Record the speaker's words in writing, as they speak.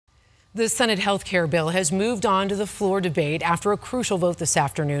The Senate health care bill has moved on to the floor debate after a crucial vote this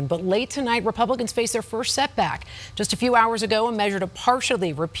afternoon. But late tonight, Republicans face their first setback. Just a few hours ago, a measure to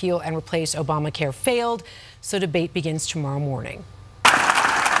partially repeal and replace Obamacare failed, so debate begins tomorrow morning.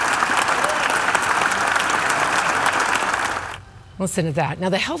 Listen to that. Now,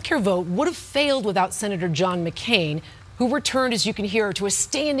 the health care vote would have failed without Senator John McCain, who returned, as you can hear, to a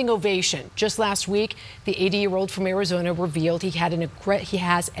standing ovation. Just last week, the 80-year-old from Arizona revealed he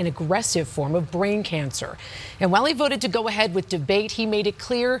has an aggressive form of brain cancer. And while he voted to go ahead with debate, he made it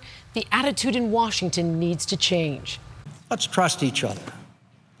clear the attitude in Washington needs to change. Let's trust each other.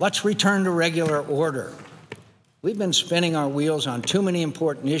 Let's return to regular order. We've been spinning our wheels on too many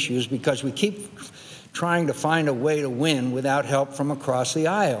important issues because we keep trying to find a way to win without help from across the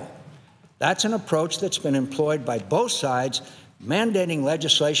aisle. That's an approach that's been employed by both sides, mandating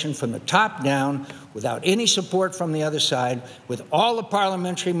legislation from the top down without any support from the other side, with all the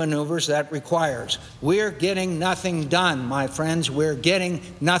parliamentary maneuvers that requires. We're getting nothing done, my friends. We're getting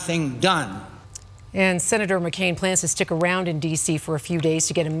nothing done. And Senator McCain plans to stick around in D.C. for a few days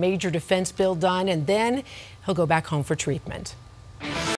to get a major defense bill done, and then he'll go back home for treatment.